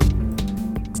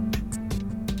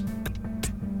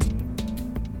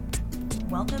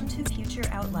Welcome to Future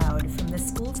Out Loud from the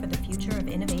School for the Future of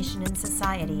Innovation in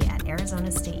Society at Arizona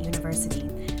State University.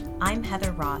 I'm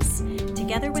Heather Ross.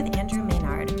 Together with Andrew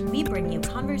Maynard, we bring you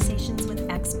conversations with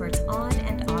experts on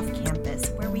and off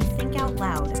campus where we think out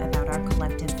loud about our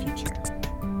collective future.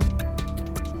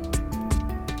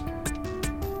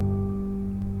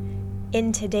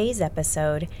 In today's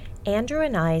episode, Andrew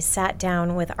and I sat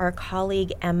down with our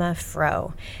colleague Emma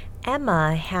Froh.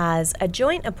 Emma has a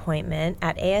joint appointment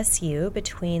at ASU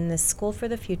between the School for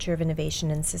the Future of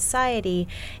Innovation in Society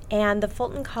and the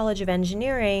Fulton College of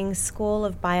Engineering School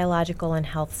of Biological and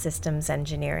Health Systems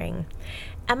Engineering.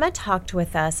 Emma talked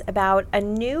with us about a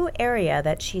new area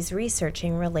that she's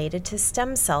researching related to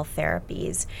stem cell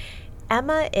therapies.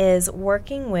 Emma is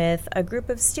working with a group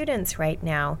of students right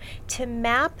now to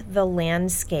map the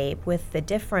landscape with the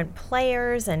different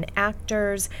players and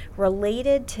actors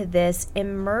related to this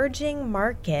emerging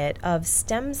market of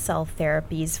stem cell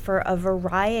therapies for a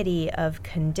variety of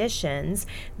conditions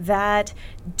that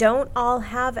don't all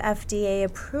have FDA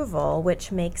approval, which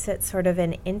makes it sort of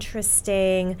an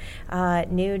interesting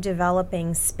new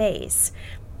developing space.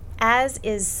 As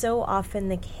is so often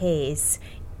the case,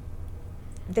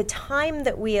 the time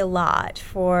that we allot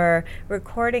for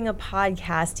recording a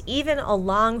podcast, even a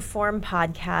long-form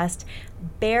podcast,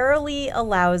 barely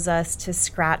allows us to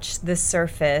scratch the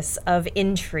surface of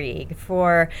intrigue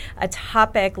for a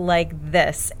topic like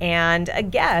this and a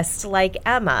guest like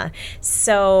Emma.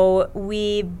 So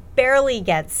we barely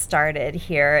get started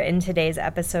here in today's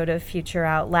episode of Future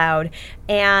Out Loud,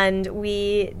 and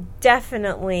we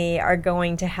definitely are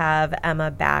going to have Emma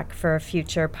back for a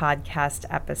future podcast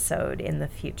episode in the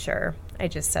future. I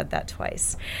just said that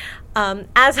twice.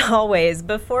 As always,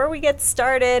 before we get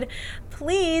started,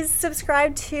 please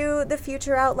subscribe to the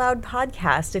Future Out Loud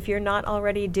podcast if you're not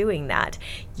already doing that.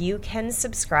 You can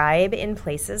subscribe in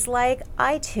places like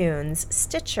iTunes,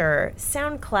 Stitcher,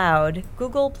 SoundCloud,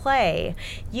 Google Play.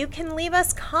 You can leave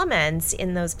us comments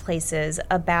in those places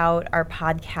about our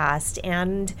podcast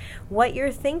and what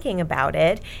you're thinking about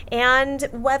it, and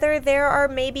whether there are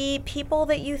maybe people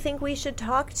that you think we should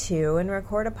talk to and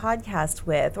record a podcast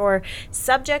with, or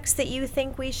subjects that you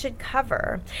think we should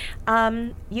cover.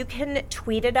 You can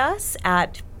tweet at us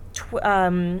at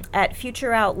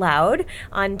Future Out Loud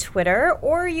on Twitter,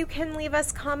 or you can leave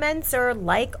us comments or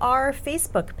like our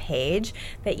Facebook page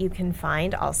that you can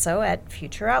find also at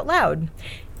Future Out Loud.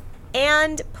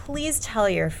 And please tell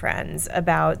your friends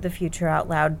about the Future Out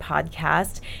Loud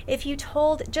podcast. If you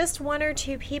told just one or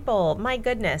two people, my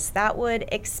goodness, that would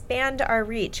expand our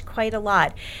reach quite a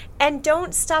lot. And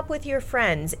don't stop with your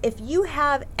friends. If you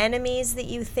have enemies that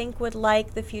you think would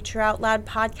like the Future Out Loud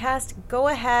podcast, go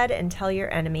ahead and tell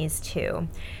your enemies too.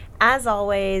 As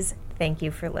always, thank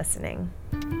you for listening.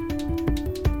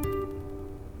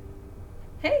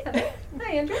 Hey, Heather.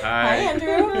 Hi, Andrew. Hi, Andrew.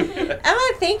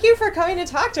 Emma, thank you for coming to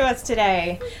talk to us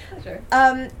today. Pleasure.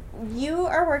 You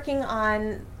are working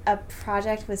on a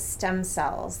project with stem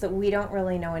cells that we don't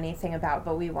really know anything about,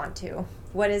 but we want to.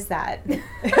 What is that?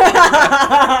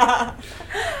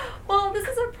 Well, this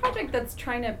is a project that's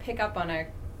trying to pick up on a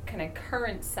kind of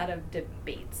current set of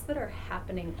debates that are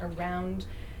happening around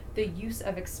the use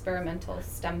of experimental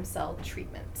stem cell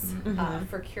treatments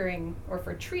for curing or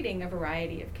for treating a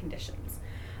variety of conditions.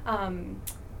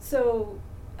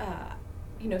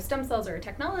 Stem cells are a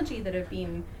technology that have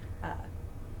been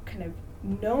kind of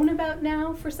known about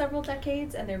now for several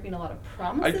decades, and there have been a lot of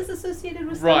promises associated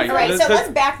with stem cells. All right, so let's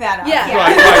back that up. Yeah.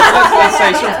 Right. Let's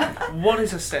say, so what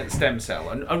is a stem cell,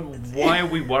 and why are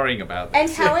we worrying about this?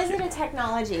 And how is it a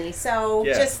technology? So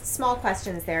just small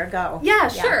questions there. Go. Yeah,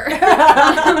 sure.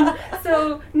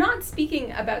 So not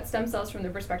speaking about stem cells from the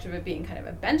perspective of being kind of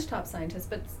a benchtop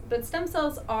scientist, but stem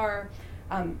cells are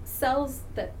cells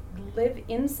that live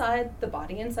inside the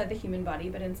body, inside the human body,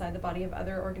 but inside the body of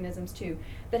other organisms too,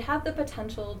 that have the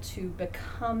potential to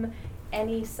become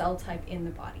any cell type in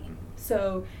the body.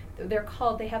 So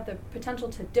they have the potential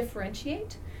to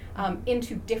differentiate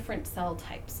into different cell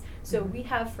types. So we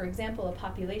have, for example, a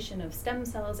population of stem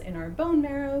cells in our bone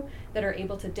marrow that are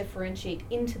able to differentiate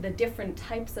into the different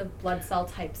types of blood cell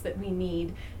types that we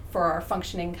need for our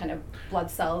functioning kind of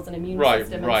blood cells and immune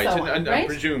system and so on. And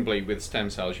presumably with stem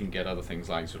cells you can get other things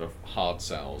like sort of heart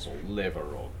cells or liver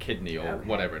or kidney or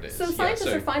whatever it is. So scientists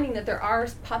are finding that there are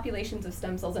populations of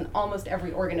stem cells in almost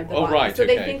every organ of the body. So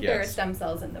they think there are stem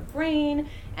cells in the brain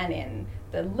and in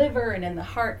the liver and in the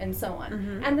heart and so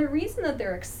on. And the reason that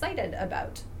they're excited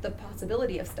about the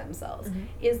possibility of stem cells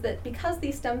is that because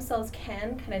these stem cells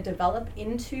can kind of develop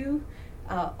into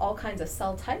all kinds of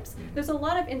cell types, there's a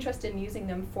lot of interest in using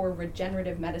them for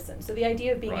regenerative medicine. So the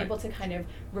idea of being able to kind of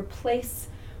replace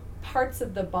parts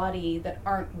of the body that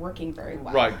aren't working very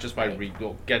well. Right, just by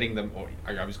getting them, or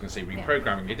I was going to say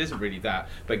reprogramming, it isn't really that,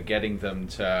 but getting them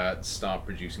to start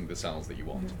producing the cells that you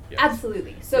want. Yes.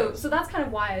 Absolutely. So that's kind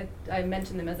of why I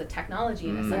mentioned them as a technology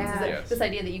in a sense, is that this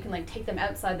idea that you can like take them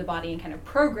outside the body and kind of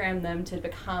program them to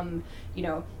become,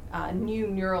 new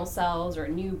neural cells or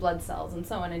new blood cells and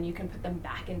so on, and you can put them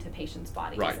back into patients'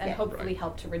 bodies and hopefully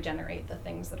help to regenerate the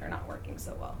things that are not working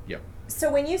so well. Yep. So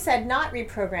when you said not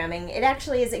reprogramming, it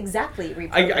actually is exactly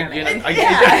reprogramming.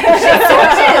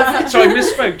 So I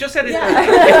misspoke. Just said it.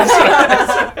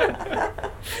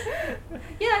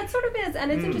 Yeah, it sort of is,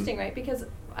 and it's interesting, right? Because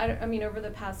I mean, over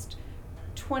the past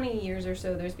 20 years or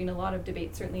so, there's been a lot of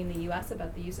debate, certainly in the U.S.,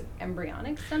 about the use of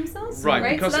embryonic stem cells.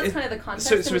 Right. So that's kind of the context.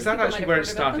 So is that actually where it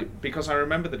started? Because I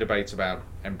remember the debates about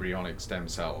embryonic stem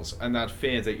cells and that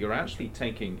fear that you're actually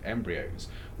taking embryos,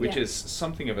 which is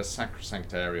something of a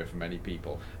sacrosanct area for many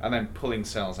people, and then pulling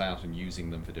cells out and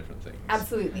using them for different things.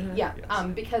 Absolutely, yeah. Yes.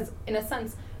 Because in a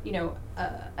sense,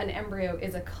 an embryo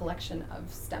is a collection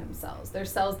of stem cells. They're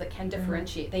cells that can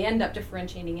differentiate. They end up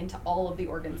differentiating into all of the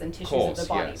organs and tissues of the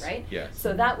body, right? Yes.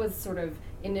 So that was sort of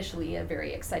initially a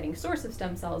very exciting source of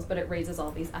stem cells, but it raises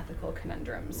all these ethical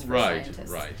conundrums for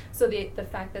scientists. Right. So the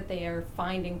fact that they are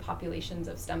finding populations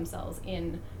of stem cells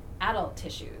in adult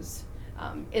tissues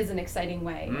is an exciting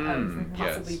way of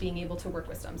possibly being able to work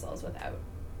with stem cells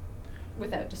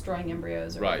without destroying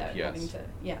embryos or without having to,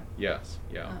 Yes,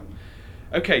 yeah.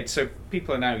 Okay, so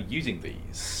people are now using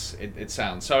these, it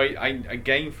sounds. So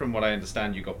again, from what I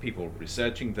understand, you've got people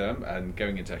researching them and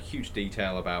going into huge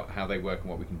detail about how they work and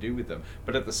what we can do with them.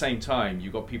 But at the same time,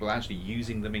 you've got people actually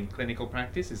using them in clinical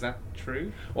practice. Is that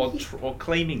true? Or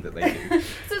claiming that they do?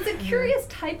 So it's a curious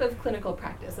type of clinical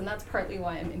practice, and that's partly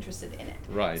why I'm interested in it.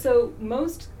 Right. So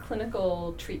most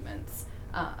clinical treatments,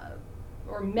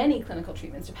 or many clinical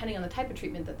treatments, depending on the type of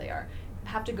treatment that they are,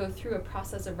 have to go through a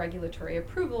process of regulatory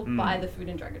approval by the Food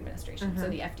and Drug Administration, so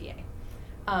the FDA.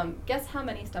 Guess how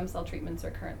many stem cell treatments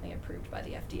are currently approved by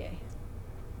the FDA?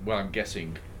 Well, I'm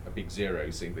guessing a big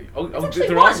zero. Seeing the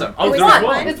there are some. Oh, there's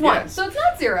one. It's one. Yes. So it's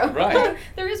not zero. Right.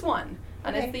 There is one.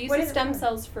 And it's the use of stem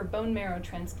cells for bone marrow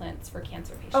transplants for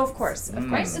cancer patients. Oh, of course.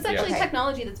 Right? It's actually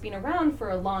technology that's been around for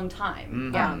a long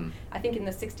time. I think in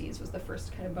the 60s was the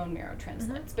first kind of bone marrow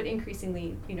transplants, but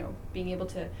increasingly, being able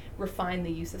to refine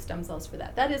the use of stem cells for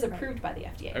that. That is approved by the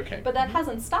FDA. Okay. But that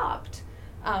hasn't stopped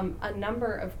a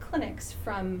number of clinics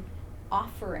from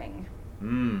offering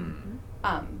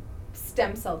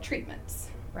stem cell treatments.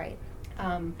 Right.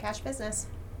 Cash business.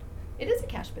 It is a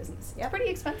cash business. It's pretty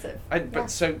expensive.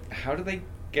 So how do they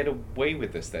get away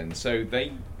with this then? So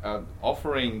they are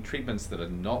offering treatments that are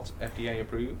not FDA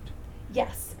approved?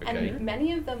 Yes, Okay. and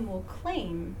many of them will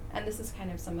claim, and this is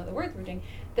kind of some of the work we're doing,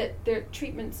 that their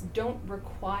treatments don't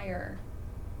require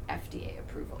FDA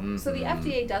approval. So the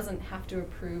FDA doesn't have to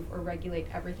approve or regulate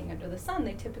everything under the sun.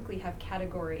 They typically have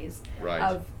categories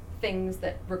of things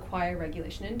that require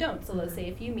regulation and don't. So let's say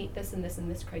if you meet this and this and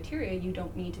this criteria, you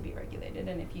don't need to be regulated.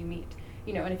 And if you meet,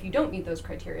 and if you don't meet those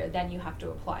criteria, then you have to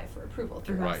apply for approval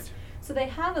through us. So they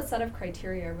have a set of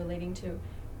criteria relating to,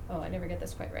 I never get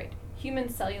this quite right, human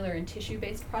cellular and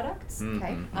tissue-based products.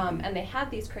 Okay. And they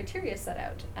have these criteria set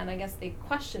out. And I guess the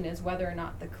question is whether or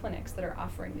not the clinics that are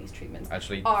offering these treatments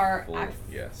actually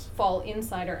fall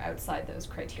inside or outside those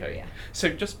criteria. Okay. So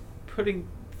just putting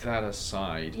that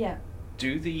aside, Yeah.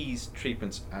 do these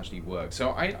treatments actually work?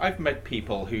 So I've met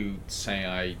people who say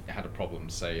I had a problem,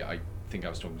 I think I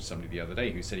was talking to somebody the other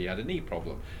day who said he had a knee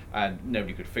problem and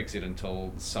nobody could fix it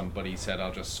until somebody said,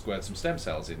 I'll just squirt some stem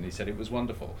cells in, and he said it was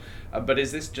wonderful. But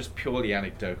is this just purely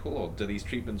anecdotal, or do these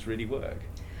treatments really work?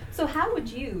 So how would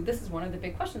you, this is one of the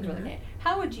big questions we're looking at,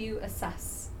 how would you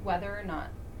assess whether or not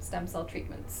stem cell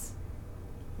treatments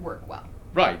work well?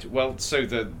 Right. Well, so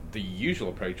the usual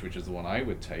approach, which is the one I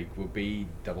would take, would be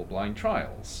double-blind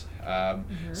trials.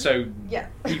 So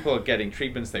people are getting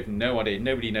treatments. They've no idea.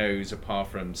 Nobody knows, apart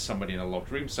from somebody in a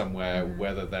locked room somewhere,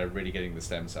 whether they're really getting the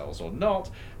stem cells or not.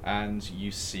 And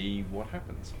you see what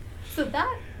happens. So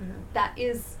that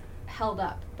is held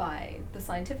up by the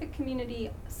scientific community,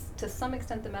 to some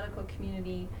extent the medical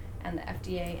community, and the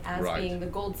FDA as being the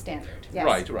gold standard.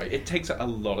 Yes. Right. It takes a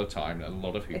lot of time, a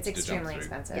lot of hoops to jump through. It's extremely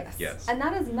expensive. Yes. And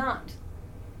that is not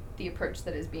the approach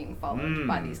that is being followed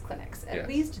by these clinics. At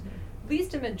least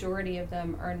a majority of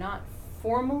them are not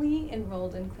formally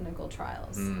enrolled in clinical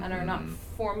trials and are not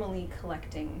formally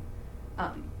collecting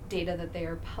data that they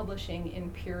are publishing in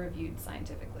peer-reviewed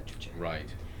scientific literature. Right.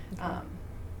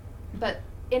 But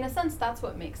in a sense, that's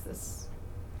what makes this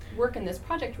work in this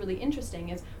project really interesting,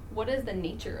 is what is the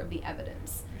nature of the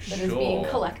evidence that is being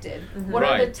collected? What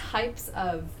are the types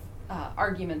of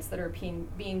arguments that are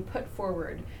being put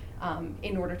forward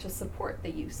in order to support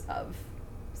the use of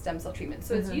stem cell treatment.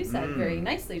 So as you said very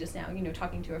nicely just now,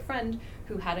 talking to a friend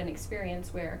who had an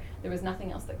experience where there was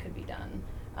nothing else that could be done,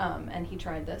 and he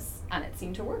tried this and it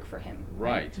seemed to work for him.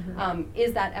 Right.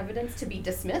 Is that evidence to be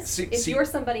dismissed? If you're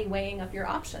somebody weighing up your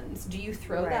options, do you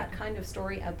throw that kind of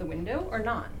story out the window or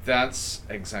not? That's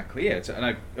exactly it.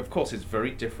 And of course, it's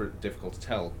very difficult to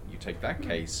tell. You take that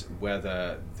case,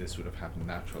 whether this would have happened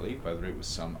naturally, whether it was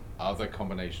some other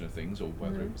combination of things, or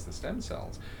whether it was the stem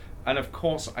cells. And of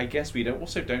course, I guess we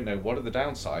also don't know what are the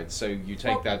downsides. So you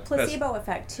take that placebo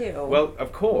effect too. Well,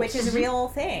 of course, which is a real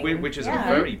thing. Which is a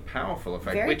very powerful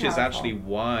effect. Very which powerful. Is actually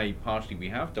why partially we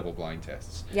have double-blind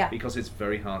tests. Yeah. Because it's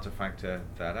very hard to factor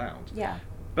that out. Yeah.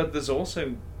 But there's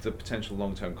also the potential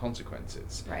long-term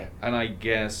consequences. Right. And I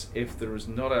guess if there is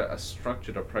not a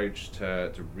structured approach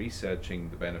to researching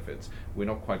the benefits, we're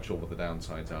not quite sure what the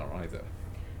downsides are either.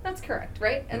 That's correct,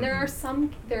 right? And there are some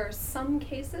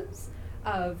cases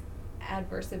of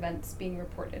adverse events being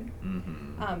reported.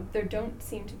 There don't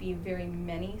seem to be very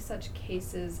many such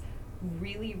cases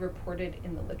really reported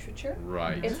in the literature.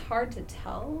 Right. It's hard to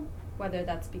tell whether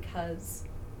that's because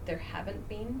there haven't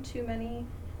been too many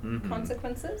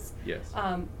consequences, yes,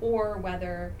 or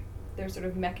whether there's sort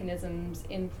of mechanisms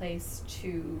in place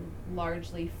to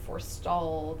largely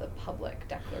forestall the public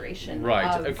declaration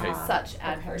of such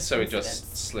adverse So incidents. It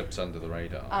just slips under the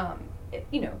radar.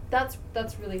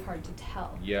 That's really hard to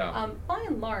tell. Yeah. By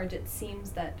and large, it seems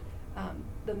that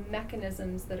the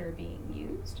mechanisms that are being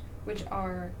used, which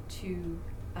are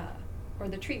or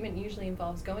the treatment usually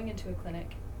involves going into a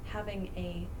clinic, having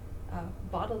a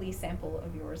bodily sample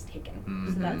of yours taken.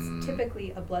 So that's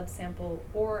typically a blood sample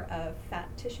or a fat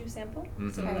tissue sample,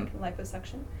 so like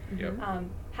liposuction. Yep.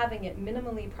 Having it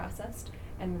minimally processed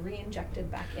and re-injected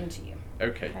back into you.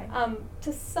 Okay.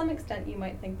 To some extent, you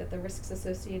might think that the risks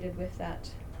associated with that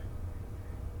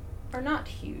are not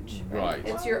huge. Right.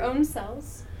 It's your own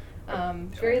cells.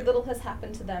 Very little has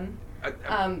happened to them.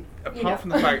 Apart from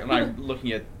the fact, and I'm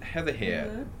looking at Heather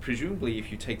here, presumably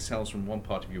if you take cells from one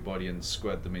part of your body and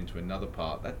squirt them into another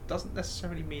part, that doesn't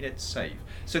necessarily mean it's safe.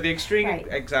 So the extreme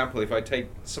example, if I take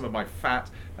some of my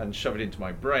fat and shove it into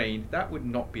my brain, that would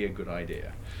not be a good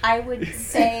idea. I would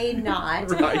say not.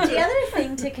 Right. The other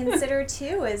thing to consider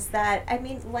too is that,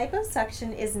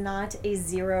 liposuction is not a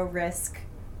zero risk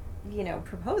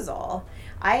proposal.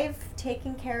 I've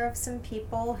taken care of some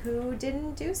people who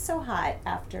didn't do so hot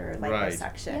after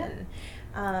liposuction.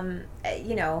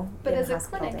 But as a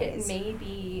clinic, it may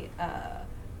be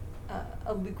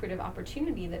a lucrative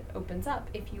opportunity that opens up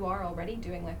if you are already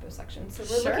doing liposuction. So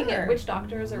we're looking at which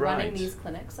doctors are running these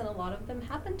clinics, and a lot of them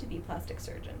happen to be plastic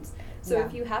surgeons. So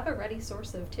if you have a ready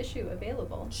source of tissue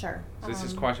available, sure. So this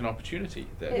is quite an opportunity.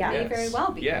 It may very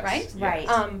well be, right? Right.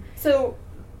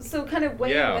 So kind of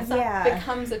weighing this up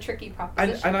becomes a tricky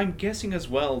proposition. And I'm guessing as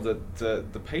well that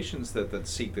the patients that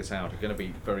seek this out are going to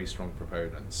be very strong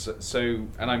proponents. So,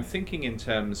 and I'm thinking in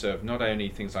terms of not only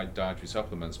things like dietary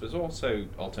supplements, but also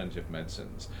alternative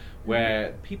medicines,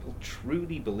 where people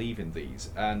truly believe in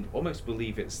these and almost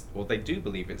believe they do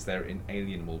believe it's their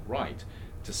inalienable right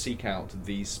to seek out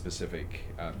these specific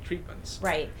treatments.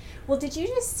 Right. Well, did you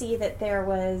just see that there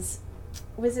was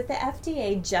it the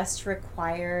FDA just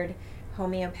required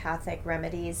homeopathic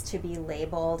remedies to be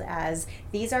labeled as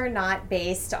these are not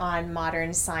based on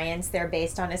modern science, they're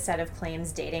based on a set of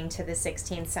claims dating to the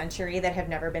 16th century that have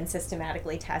never been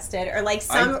systematically tested, or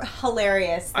some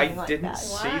hilarious thing like that. I didn't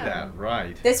see that,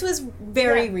 right. This was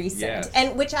very recent, yes.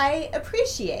 and which I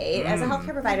appreciate as a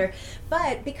healthcare provider,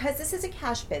 but because this is a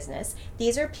cash business,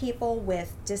 these are people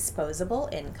with disposable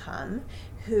income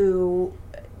who,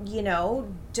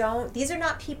 these are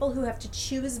not people who have to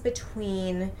choose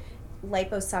between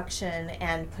liposuction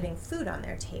and putting food on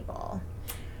their table.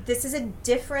 This is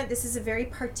a very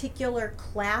particular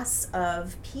class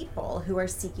of people who are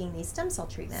seeking these stem cell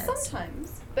treatments.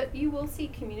 Sometimes, but you will see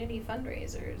community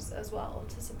fundraisers as well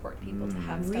to support people to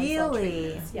have stem cell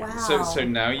treatments. Yeah. Wow. So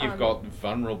now you've got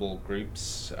vulnerable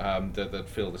groups that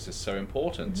feel this is so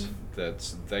important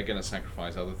that they're going to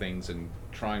sacrifice other things and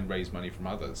try and raise money from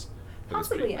others.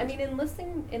 Possibly. In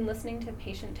listening to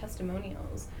patient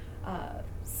testimonials,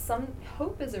 some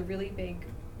hope is a really big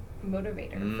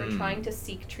motivator for trying to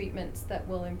seek treatments that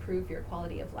will improve your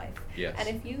quality of life. Yes. And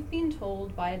if you've been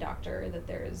told by a doctor that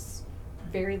there's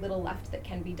very little left that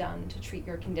can be done to treat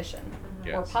your condition,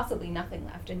 or possibly nothing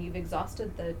left, and you've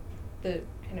exhausted the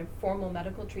kind of formal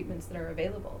medical treatments that are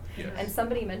available, and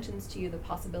somebody mentions to you the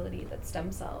possibility that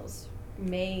stem cells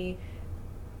may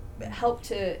help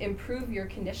to improve your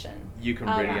condition, you can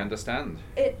really understand.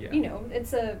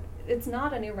 It's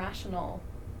not an irrational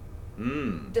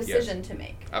decision to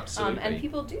make. Absolutely. And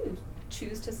people do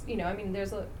choose to,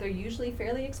 they're usually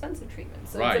fairly expensive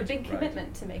treatments. So Right, it's a big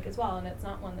commitment to make as well, and it's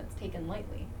not one that's taken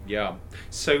lightly. Yeah.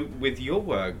 So with your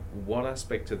work, what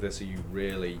aspect of this are you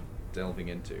really delving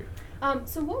into?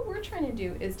 So what we're trying to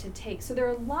do is to take, so there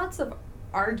are lots of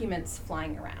arguments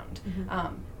flying around.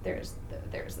 There's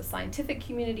the scientific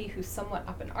community who's somewhat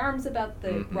up in arms about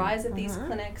the rise of these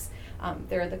clinics.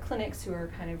 There are the clinics who are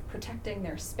kind of protecting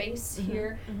their space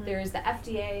here. There is the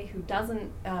FDA who doesn't,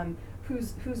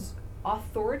 whose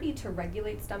authority to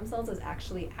regulate stem cells is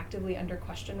actually actively under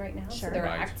question right now. Sure. So there are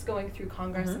Right. acts going through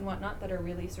Congress and whatnot that are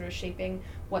really sort of shaping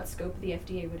what scope the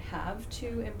FDA would have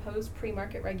to impose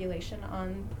pre-market regulation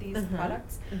on these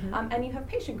products. And you have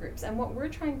patient groups. And what we're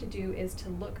trying to do is to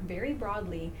look very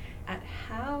broadly at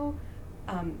how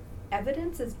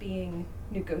evidence is being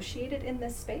negotiated in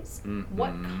this space,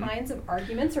 what kinds of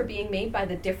arguments are being made by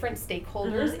the different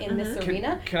stakeholders in this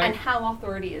arena, and how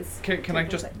authority is. Can I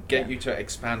just get you to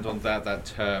expand on that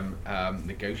term,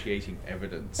 negotiating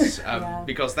evidence?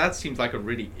 Because that seems like a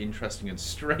really interesting and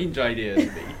strange idea to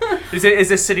me. Is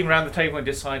this sitting around the table and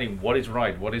deciding what is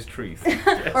right, what is truth?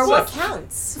 Or what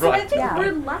counts? So I think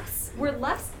we're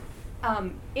less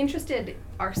interested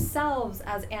ourselves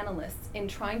as analysts in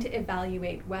trying to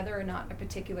evaluate whether or not a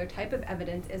particular type of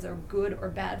evidence is a good or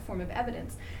bad form of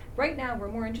evidence. Right now, we're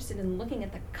more interested in looking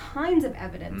at the kinds of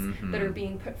evidence that are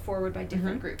being put forward by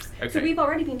different groups. Okay. So we've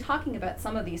already been talking about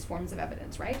some of these forms of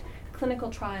evidence, right?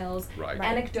 Clinical trials,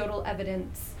 anecdotal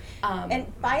evidence.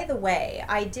 And by the way,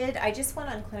 I just went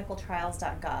on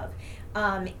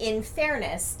clinicaltrials.gov. In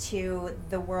fairness to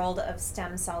the world of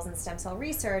stem cells and stem cell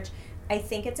research, I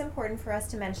think it's important for us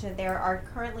to mention that there are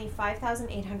currently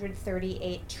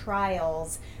 5,838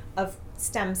 trials of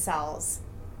stem cells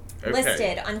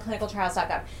listed on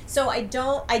clinicaltrials.gov. So I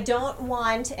don't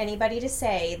want anybody to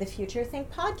say the Future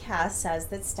Think podcast says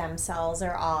that stem cells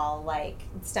are all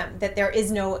that there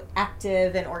is no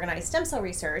active and organized stem cell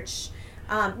research,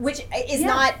 which is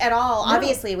not at all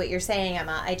obviously what you're saying,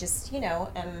 Emma. I just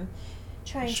am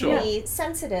trying to be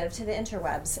sensitive to the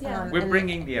interwebs. We're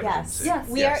bringing the evidence in. Yes,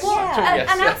 we are.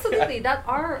 And absolutely, that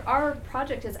our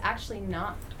project is actually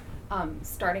not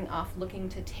starting off looking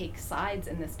to take sides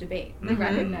in this debate. We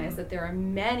recognize that there are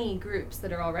many groups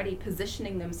that are already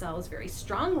positioning themselves very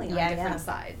strongly on different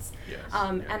sides.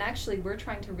 And actually, we're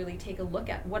trying to really take a look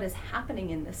at what is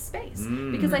happening in this space,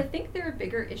 because I think there are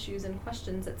bigger issues and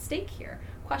questions at stake here.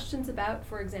 Questions about,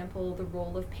 for example, the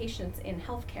role of patients in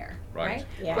healthcare, right?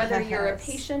 Yeah. Whether you're a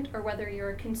patient or whether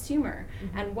you're a consumer,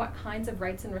 and what kinds of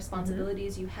rights and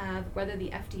responsibilities you have, whether the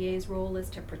FDA's role is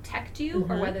to protect you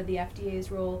or whether the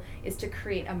FDA's role is to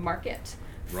create a market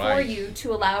for you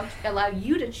to allow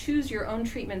you to choose your own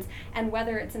treatments, and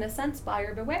whether it's in a sense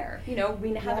buyer beware.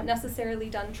 We haven't necessarily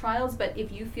done trials, but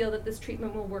if you feel that this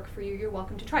treatment will work for you, you're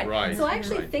welcome to try it. So I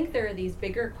actually think there are these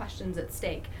bigger questions at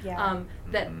stake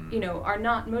that are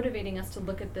not motivating us to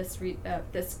look at this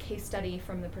this case study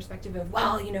from the perspective of,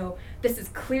 this is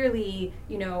clearly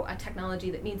a technology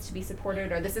that needs to be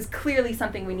supported, or this is clearly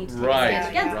something we need to take a stand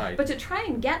against, but to try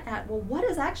and get at, what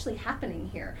is actually happening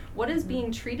here? What is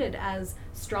being treated as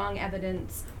strong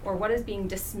evidence, or what is being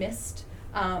dismissed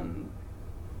from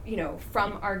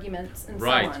arguments and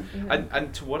so on.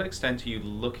 And to what extent are you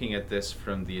looking at this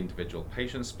from the individual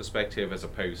patient's perspective as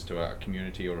opposed to a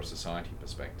community or a society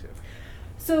perspective?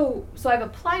 So I've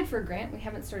applied for a grant. We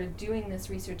haven't started doing this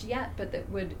research yet, but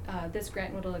this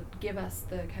grant would give us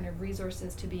the kind of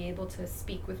resources to be able to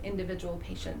speak with individual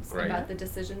patients about the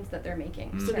decisions that they're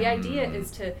making. So the idea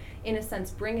is to, in a sense,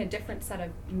 bring a different set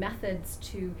of methods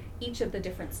to each of the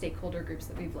different stakeholder groups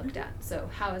that we've looked at. So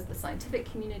how is the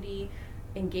scientific community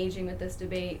engaging with this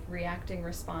debate, reacting,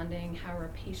 responding? How are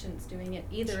patients doing it,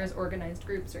 either as organized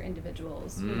groups or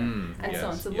individuals, and so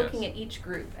on. So looking at each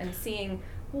group and seeing,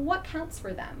 what counts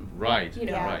for them?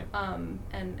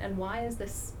 And why is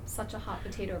this such a hot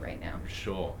potato right now?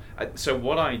 Sure. So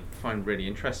what I find really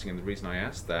interesting, and the reason I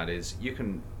asked that, is you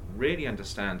can really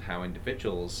understand how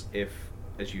individuals, if,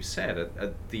 as you said,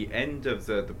 at the end of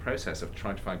the process of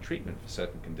trying to find treatment for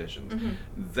certain conditions,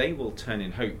 they will turn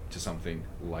in hope to something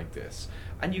like this.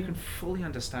 And you can fully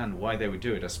understand why they would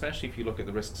do it, especially if you look at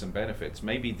the risks and benefits.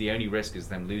 Maybe the only risk is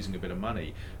them losing a bit of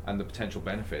money, and the potential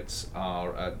benefits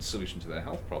are a solution to their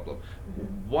health problem.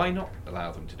 Why not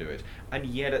allow them to do it? And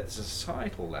yet at the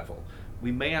societal level,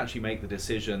 we may actually make the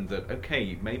decision that,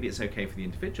 okay, maybe it's okay for the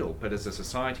individual, but as a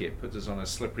society it puts us on a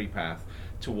slippery path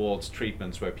towards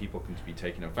treatments where people can be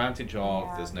taken advantage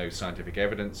of, there's no scientific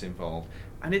evidence involved,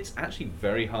 and it's actually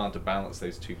very hard to balance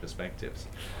those two perspectives.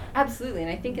 Absolutely,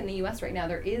 and I think in the US right now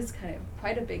there is kind of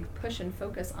quite a big push and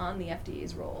focus on the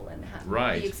FDA's role and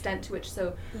the extent to which,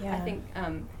 I think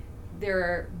there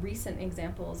are recent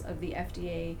examples of the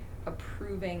FDA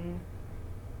approving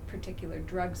particular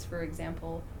drugs, for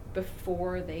example,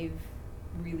 before they've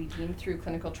really deemed through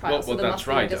clinical trials. Well, so there that's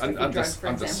must be right.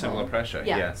 Under similar pressure,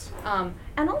 yes.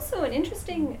 And also an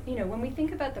interesting, when we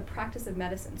think about the practice of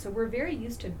medicine, so we're very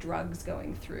used to drugs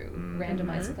going through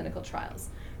randomized clinical trials.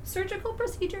 Surgical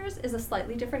procedures is a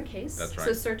slightly different case. That's right.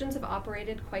 So surgeons have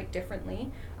operated quite differently.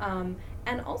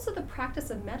 And also the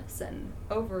practice of medicine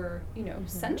over,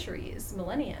 centuries,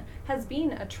 millennia, has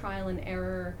been a trial and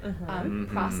error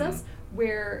process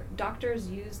where doctors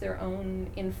use their own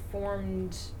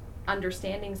informed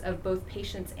understandings of both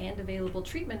patients and available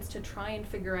treatments to try and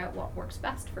figure out what works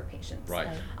best for patients. Right.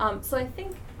 So I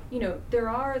think, there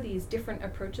are these different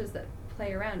approaches that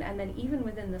play around, and then even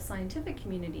within the scientific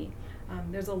community,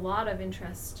 there's a lot of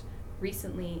interest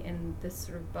recently in this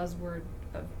sort of buzzword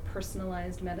of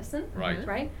personalized medicine,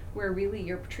 right? Where really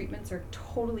your treatments are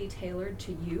totally tailored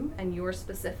to you and your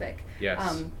specific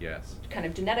kind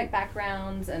of genetic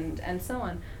backgrounds and so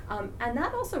on. And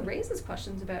that also raises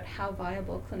questions about how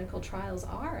viable clinical trials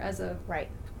are as a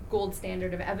gold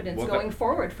standard of evidence going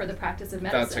forward for the practice of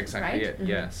medicine. That's exactly it,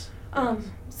 yes.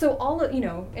 So all of,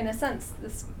 in a sense,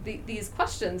 these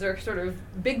questions are sort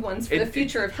of big ones for the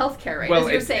future of healthcare, right? Well,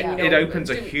 as you're saying, it opens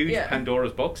a huge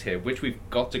Pandora's box here, which we've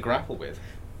got to grapple with.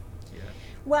 Yeah.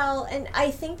 Well, and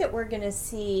I think that we're going to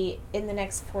see in the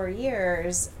next 4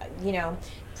 years,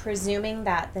 presuming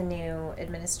that the new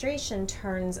administration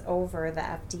turns over the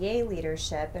FDA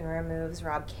leadership and removes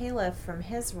Rob Califf from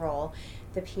his role,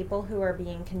 the people who are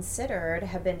being considered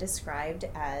have been described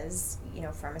as,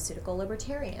 pharmaceutical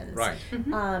libertarians. Right.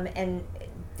 And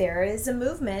there is a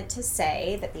movement to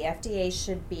say that the FDA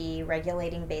should be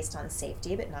regulating based on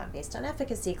safety, but not based on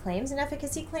efficacy claims. And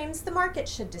efficacy claims the market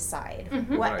should decide,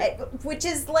 which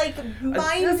is like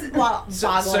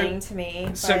mind-boggling to me.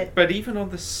 But even on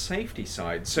the safety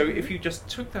side, so if you just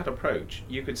took that approach,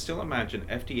 you could still imagine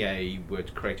FDA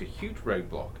would create a huge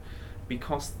roadblock.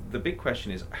 Because the big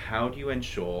question is, how do you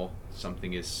ensure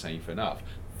something is safe enough?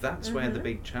 That's where the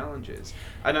big challenge is.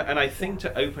 And I think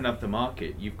to open up the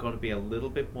market, you've got to be a little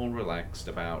bit more relaxed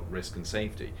about risk and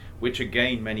safety, which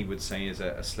again, many would say is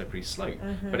a slippery slope.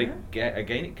 But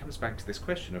again, it comes back to this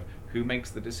question of who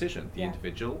makes the decision, the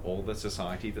individual or the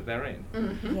society that they're in.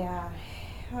 Yeah.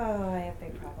 Oh, I have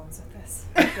big problems with this.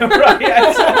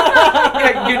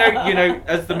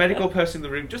 As the medical person in the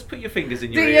room, just put your fingers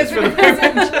in your ears for the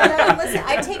moment. Listen,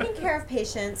 I've taken care of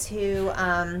patients who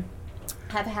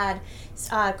have had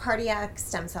cardiac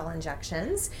stem cell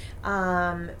injections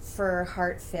for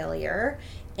heart failure,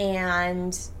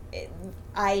 and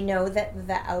I know that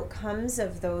the outcomes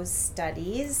of those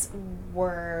studies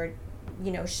were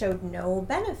showed no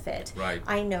benefit. Right.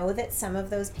 I know that some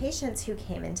of those patients who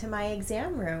came into my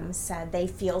exam room said they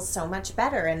feel so much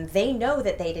better, and they know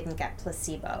that they didn't get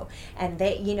placebo. And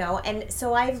they, and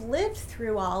so I've lived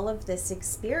through all of this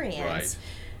experience. Right.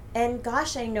 And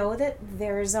gosh, I know that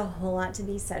there's a whole lot to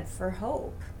be said for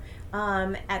hope.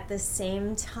 At the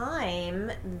same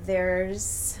time,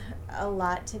 there's a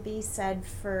lot to be said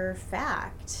for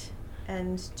fact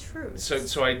and truth.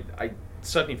 So I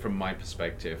certainly from my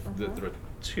perspective, there are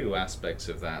two aspects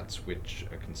of that which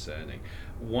are concerning.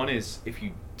 One is if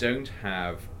you don't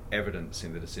have evidence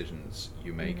in the decisions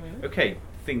you make, okay,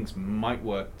 things might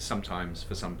work sometimes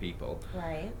for some people,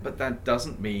 right? But that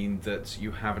doesn't mean that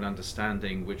you have an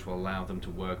understanding which will allow them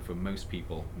to work for most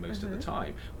people most of the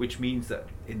time, which means that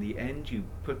in the end you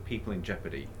put people in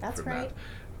jeopardy. That's from right. that.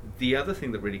 The other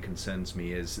thing that really concerns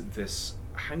me is this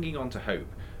hanging on to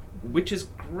hope, which is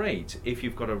great if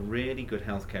you've got a really good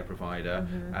healthcare provider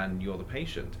and you're the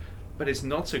patient. But it's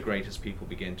not so great as people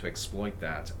begin to exploit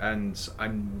that. And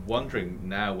I'm wondering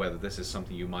now whether this is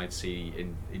something you might see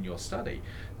in your study,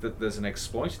 that there's an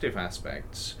exploitative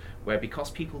aspect where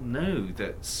because people know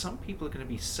that some people are going to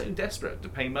be so desperate to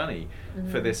pay money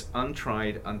for this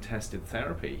untried, untested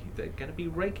therapy, they're going to be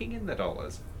raking in their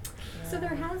dollars. So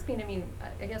there has been,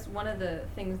 I guess one of the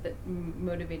things that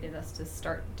motivated us to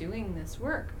start doing this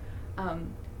work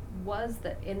was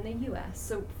that in the U.S.,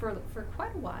 so for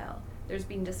quite a while, there's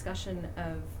been discussion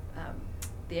of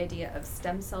the idea of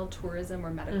stem cell tourism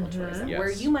or medical tourism, Yes.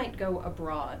 where you might go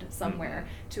abroad somewhere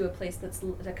to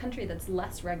a country that's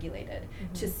less regulated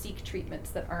to seek treatments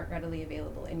that aren't readily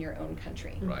available in your own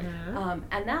country. Right.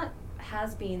 And that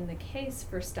has been the case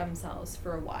for stem cells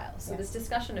for a while. So Yes. this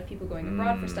discussion of people going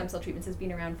abroad for stem cell treatments has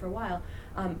been around for a while.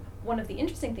 One of the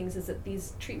interesting things is that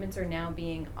these treatments are now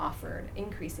being offered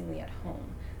increasingly at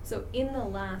home. So in the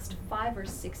last 5 or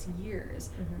 6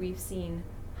 years, we've seen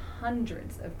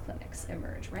hundreds of clinics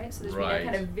emerge, right? So there's been a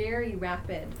kind of very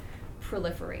rapid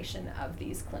proliferation of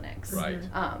these clinics. Right.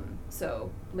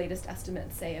 So latest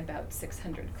estimates say about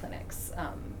 600 clinics.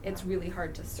 It's really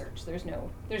hard to search. There's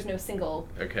no single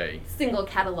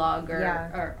catalog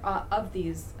or of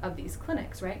these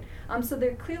clinics, right? So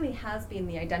there clearly has been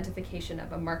the identification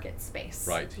of a market space,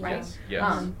 right? Yes.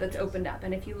 That's opened up.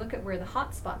 And if you look at where the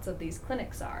hotspots of these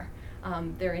clinics are,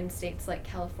 they're in states like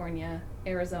California,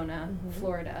 Arizona,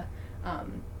 Florida.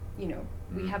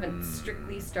 We haven't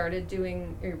strictly started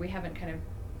doing, or we haven't kind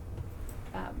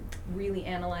of really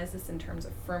analyzed this in terms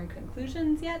of firm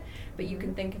conclusions yet, but you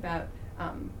can think about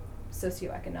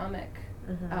socioeconomic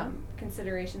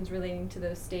considerations relating to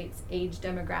those states, age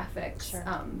demographics,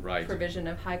 provision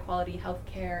of high quality health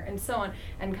care, and so on,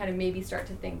 and kind of maybe start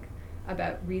to think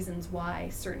about reasons why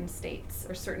certain states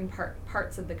or certain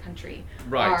parts of the country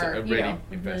are really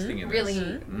investing in this.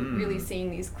 Really seeing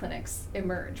these clinics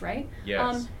emerge, right?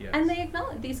 Yes. And they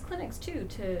acknowledge these clinics too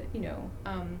to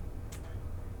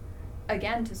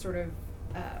again to sort of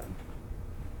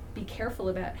be careful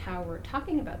about how we're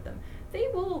talking about them. They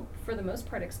will, for the most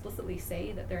part, explicitly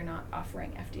say that they're not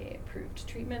offering FDA-approved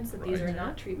treatments, that these are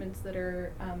not treatments that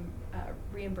are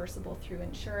reimbursable through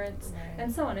insurance,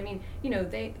 and so on. I mean,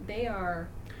 they are,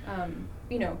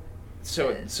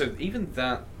 So even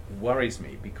that worries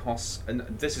me because, and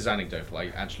this is anecdotal, I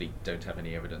actually don't have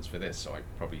any evidence for this, so I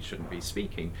probably shouldn't be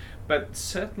speaking, but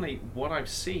certainly what I've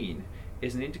seen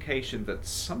is an indication that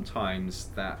sometimes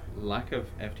that lack of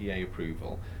FDA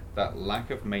approval, that lack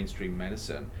of mainstream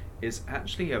medicine, is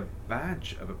actually a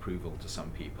badge of approval to some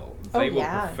people. They will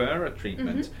prefer a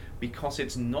treatment because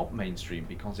it's not mainstream,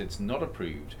 because it's not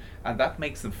approved, and that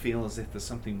makes them feel as if there's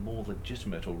something more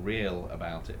legitimate or real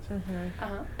about it.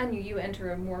 And you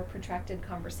enter a more protracted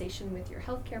conversation with your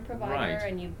healthcare provider,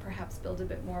 and you perhaps build a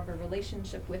bit more of a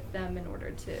relationship with them in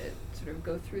order to sort of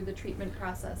go through the treatment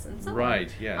process and so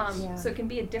on. So it can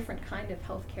be a different kind of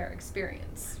healthcare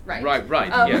experience, right?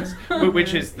 Yes.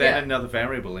 Which is then another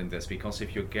variable in this, because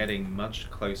if you're getting much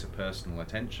closer personal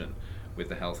attention with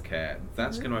the healthcare,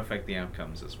 that's going to affect the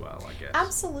outcomes as well, I guess.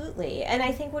 Absolutely. And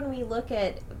I think when we look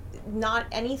at not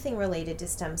anything related to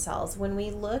stem cells, when we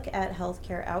look at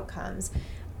healthcare outcomes,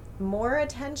 more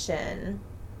attention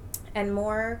and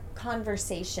more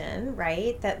conversation,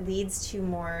 right, that leads to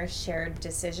more shared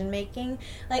decision making.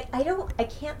 Like I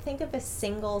can't think of a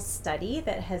single study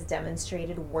that has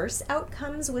demonstrated worse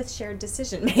outcomes with shared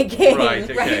decision making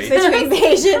between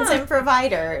patients and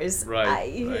providers.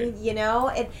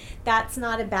 That's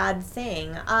not a bad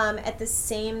thing. At the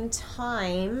same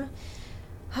time,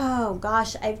 oh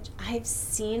gosh, I've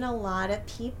seen a lot of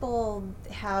people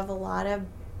have a lot of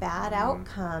bad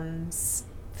outcomes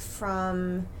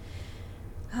from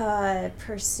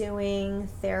pursuing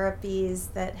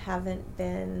therapies that haven't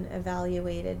been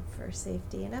evaluated for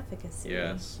safety and efficacy.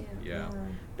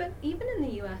 But even in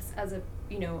the U.S., as a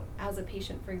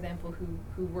patient, for example,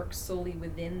 who works solely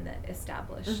within the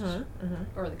established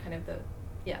or the kind of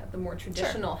the more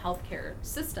traditional healthcare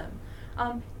system,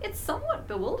 it's somewhat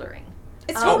bewildering.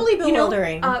 It's totally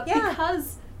bewildering.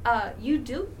 Because you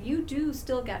do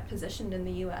still get positioned in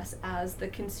the U.S. as the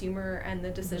consumer and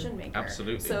the decision maker.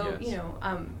 Absolutely. So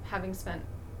having spent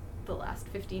the last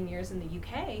 15 years in the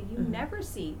UK, you never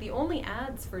see, the only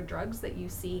ads for drugs that you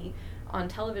see on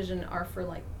television are for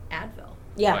like Advil.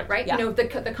 Right.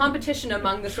 The competition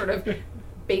among the sort of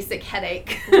basic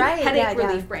headache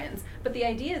relief brands. But the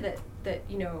idea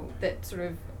that sort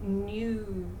of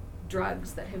new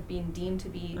drugs that have been deemed to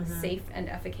be safe and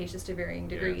efficacious to varying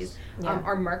degrees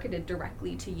are marketed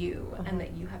directly to you, and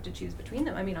that you have to choose between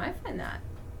them. I mean, I find that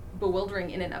bewildering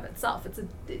in and of itself. It's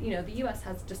the U.S.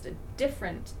 has just a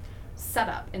different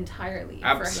setup entirely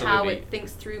for how it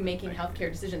thinks through making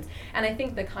healthcare decisions. And I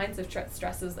think the kinds of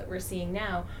stresses that we're seeing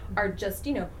now are just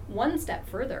one step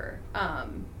further.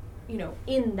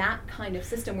 In that kind of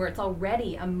system where it's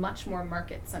already a much more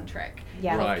market-centric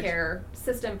healthcare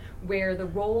system, where the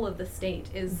role of the state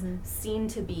is seen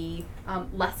to be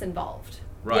less involved.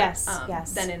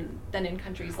 Than in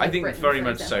countries like Britain, I think very for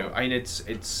much example. so. I mean,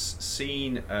 it's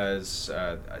seen as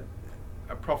a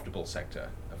profitable sector,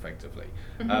 effectively,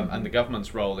 and the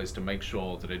government's role is to make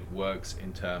sure that it works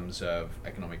in terms of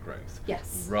economic growth,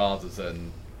 rather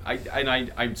than.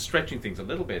 I'm stretching things a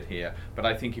little bit here, but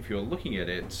I think if you're looking at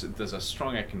it, there's a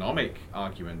strong economic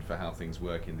argument for how things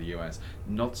work in the US,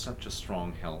 not such a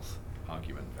strong health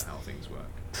argument for how things work.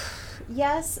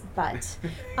 Yes, but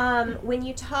when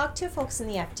you talk to folks in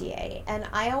the FDA, and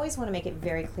I always want to make it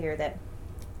very clear that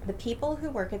the people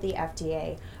who work at the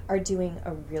FDA are doing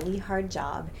a really hard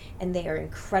job, and they are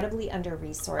incredibly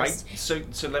under-resourced.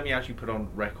 So let me actually put on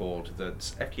record that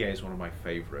FDA is one of my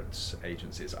favorite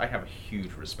agencies. I have a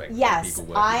huge respect for people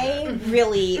working there. Yes, I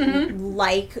really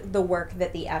like the work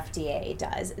that the FDA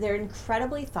does. They're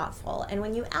incredibly thoughtful, and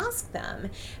when you ask them,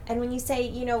 and when you say,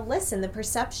 listen, the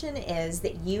perception is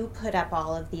that you put up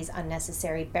all of these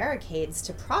unnecessary barricades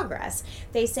to progress,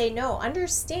 they say, no,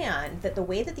 understand that the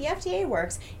way that the FDA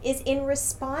works is in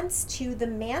response to the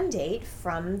mandate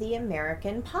from the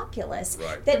American populace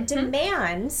that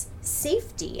demands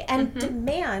safety and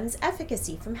demands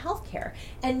efficacy from healthcare.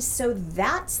 And so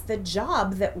that's the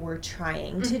job that we're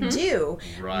trying to do.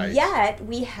 Right. Yet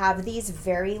we have these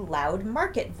very loud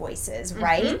market voices,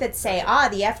 right? That say,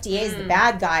 the FDA is the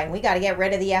bad guy and we got to get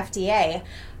rid of the FDA.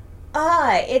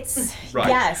 It's right.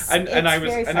 Yes. And I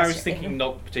was frustrating. thinking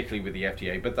not particularly with the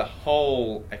FDA, but the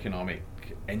whole economic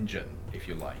engine, if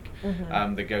you like,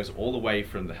 that goes all the way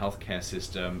from the healthcare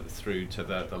system through to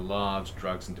the large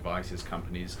drugs and devices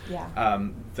companies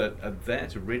that are there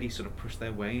to really sort of push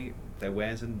their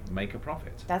wares and make a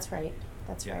profit. That's right.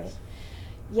 That's right.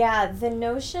 Yeah, the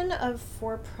notion of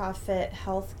for-profit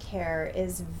healthcare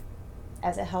is,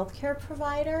 as a healthcare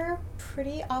provider,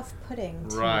 pretty off-putting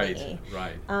to me.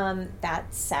 Right.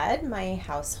 That said, my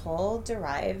household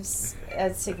derives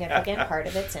a significant part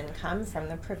of its income from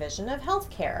the provision of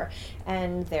healthcare,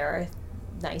 and there are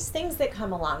nice things that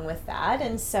come along with that.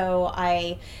 And so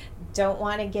I don't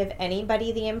want to give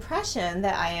anybody the impression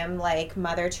that I am like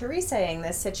Mother Teresa-ing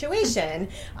this situation,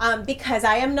 because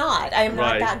I am not. I am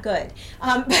not that good.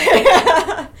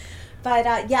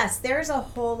 But yes, there's a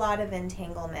whole lot of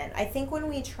entanglement. I think when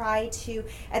we try to,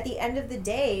 at the end of the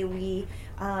day, we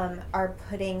are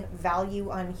putting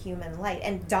value on human life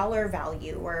and dollar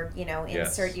value, or,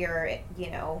 insert your,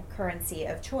 currency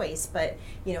of choice, but,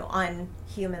 on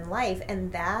human life.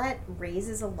 And that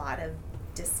raises a lot of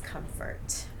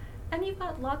discomfort. And you've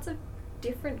got lots of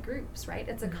different groups, right?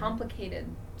 It's a complicated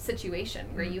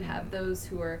situation where you have those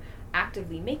who are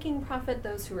actively making profit,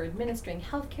 those who are administering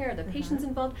healthcare, the patients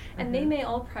involved, and they may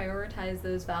all prioritize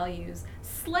those values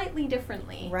slightly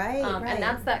differently. Right. And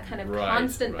that's that kind of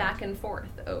constant back and forth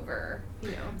over,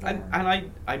 And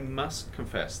I must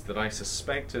confess that I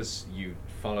suspect as you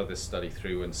follow this study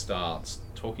through and start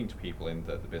talking to people in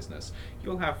the business,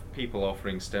 you'll have people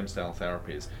offering stem cell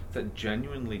therapies that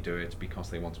genuinely do it because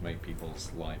they want to make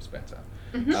people's lives better.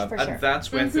 And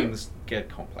that's when things get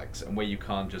complex, and where you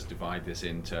can't just divide this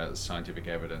into scientific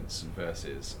evidence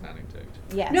versus anecdote.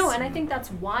 Yes. No, and I think that's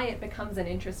why it becomes an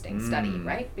interesting study,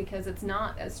 right? Because it's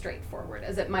not as straightforward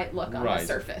as it might look on the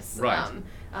surface. Right.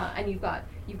 And you've got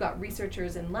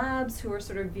researchers in labs who are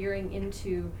sort of veering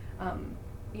into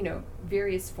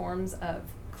various forms of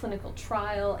clinical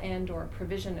trial and or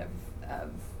provision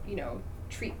of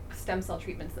stem cell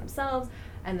treatments themselves.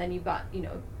 And then you've got,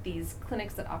 these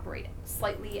clinics that operate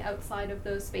slightly outside of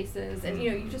those spaces. And,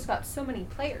 you've just got so many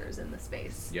players in the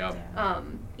space. Yep.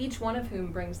 Each one of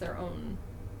whom brings their own,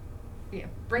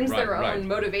 own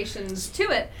motivations to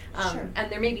it.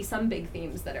 And there may be some big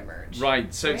themes that emerge.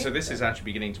 Right. So this is actually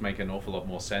beginning to make an awful lot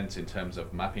more sense in terms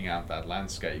of mapping out that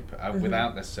landscape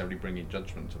without necessarily bringing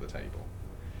judgment to the table.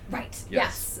 Right.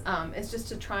 Yes. It's just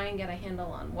to try and get a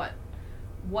handle on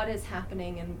what is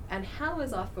happening and how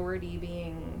is authority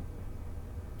being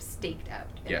staked out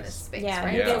in this space,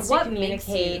 right? Who gets to what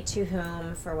communicate to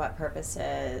whom, for what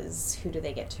purposes, who do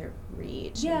they get to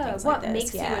reach, and things what like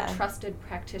this. Makes you a trusted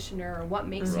practitioner, or what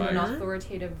makes you an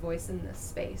authoritative voice in this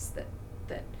space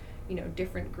that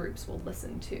different groups will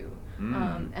listen to,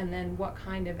 and then what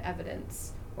kind of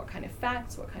evidence, what kind of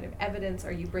facts, what kind of evidence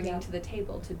are you bringing to the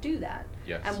table to do that?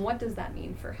 Yes. And what does that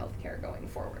mean for healthcare going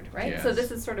forward, right? Yes. So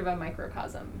this is sort of a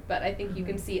microcosm, but I think you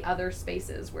can see other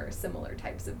spaces where similar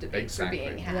types of debates are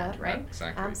being had, right?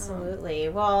 Exactly. Absolutely.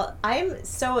 Well, I'm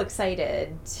so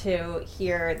excited to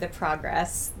hear the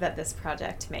progress that this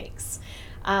project makes.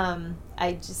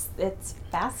 It's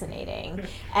fascinating.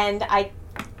 And I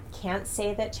can't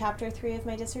say that chapter 3 of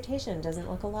my dissertation doesn't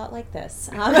look a lot like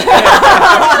this. But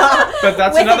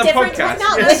that's another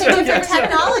podcast. With a different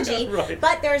technology. Right.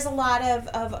 But there's a lot of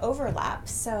overlap.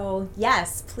 So,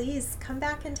 yes, please come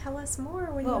back and tell us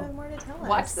more when you have more to tell us.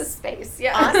 Watch the space.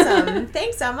 Yeah. Awesome.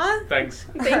 Thanks, Emma. Thanks.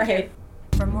 Thank you.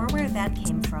 For more where that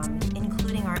came from,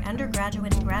 including our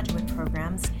undergraduate and graduate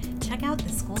programs, check out the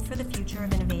School for the Future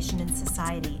of Innovation in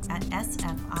Society at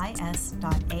sfis.asu.edu.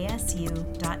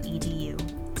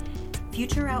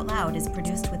 Future Out Loud is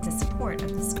produced with the support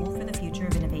of the School for the Future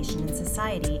of Innovation in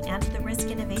Society and the Risk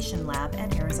Innovation Lab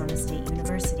at Arizona State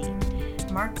University.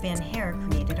 Mark Van Hare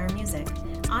created our music.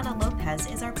 Ana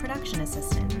Lopez is our production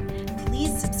assistant.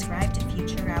 Please subscribe to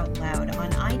Future Out Loud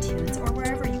on iTunes or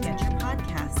wherever you get your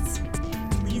podcasts.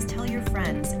 Please tell your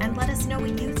friends and let us know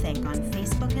what you think on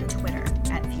Facebook and Twitter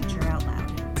at Future Out Loud.